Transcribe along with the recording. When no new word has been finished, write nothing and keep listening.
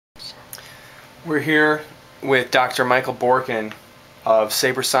We're here with Dr. Michael Borkin of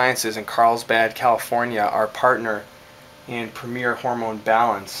Saber Sciences in Carlsbad, California, our partner in Premier Hormone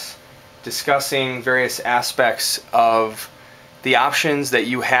Balance, discussing various aspects of the options that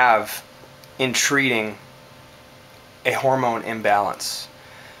you have in treating a hormone imbalance.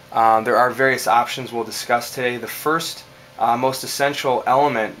 There are various options we'll discuss today. The first, most essential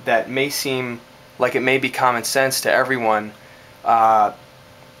element that may seem like it may be common sense to everyone,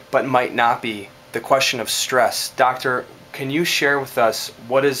 but might not be, the question of stress. Doctor, can you share with us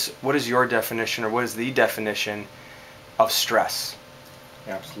what is your definition, or what is the definition of stress?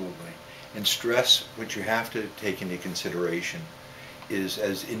 Absolutely. And stress, what you have to take into consideration, is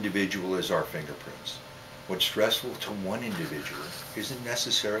as individual as our fingerprints. What's stressful to one individual isn't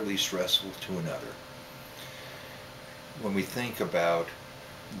necessarily stressful to another. When we think about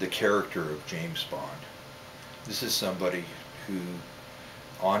the character of James Bond, this is somebody who,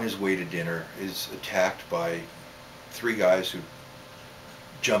 on his way to dinner, is attacked by three guys who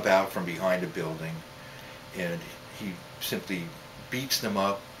jump out from behind a building, and he simply beats them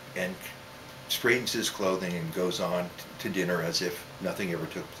up and straightens his clothing and goes on to dinner as if nothing ever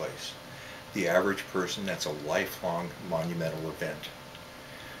took place. The average person, that's a lifelong monumental event.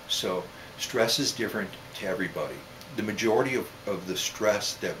 So stress is different to everybody. The majority of the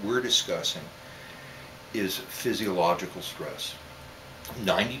stress that we're discussing is physiological stress.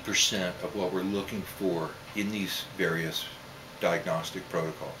 90% of what we're looking for in these various diagnostic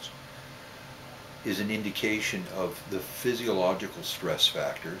protocols is an indication of the physiological stress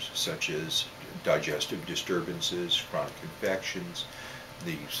factors, such as digestive disturbances, chronic infections,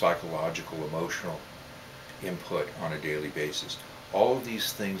 the psychological, emotional input on a daily basis. All of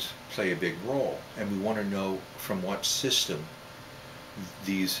these things play a big role, and we want to know from what system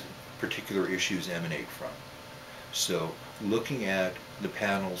these particular issues emanate from. So looking at the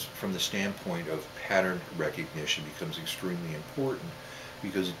panels from the standpoint of pattern recognition becomes extremely important,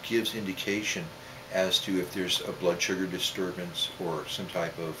 because it gives indication as to if there's a blood sugar disturbance or some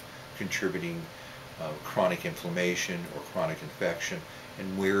type of contributing chronic inflammation or chronic infection,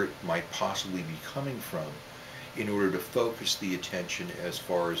 and where it might possibly be coming from, in order to focus the attention as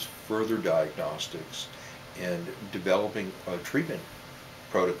far as further diagnostics and developing a treatment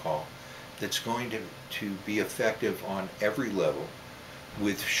protocol that's going to be effective on every level,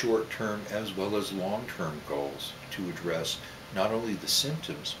 with short-term as well as long-term goals to address not only the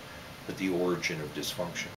symptoms but the origin of dysfunction.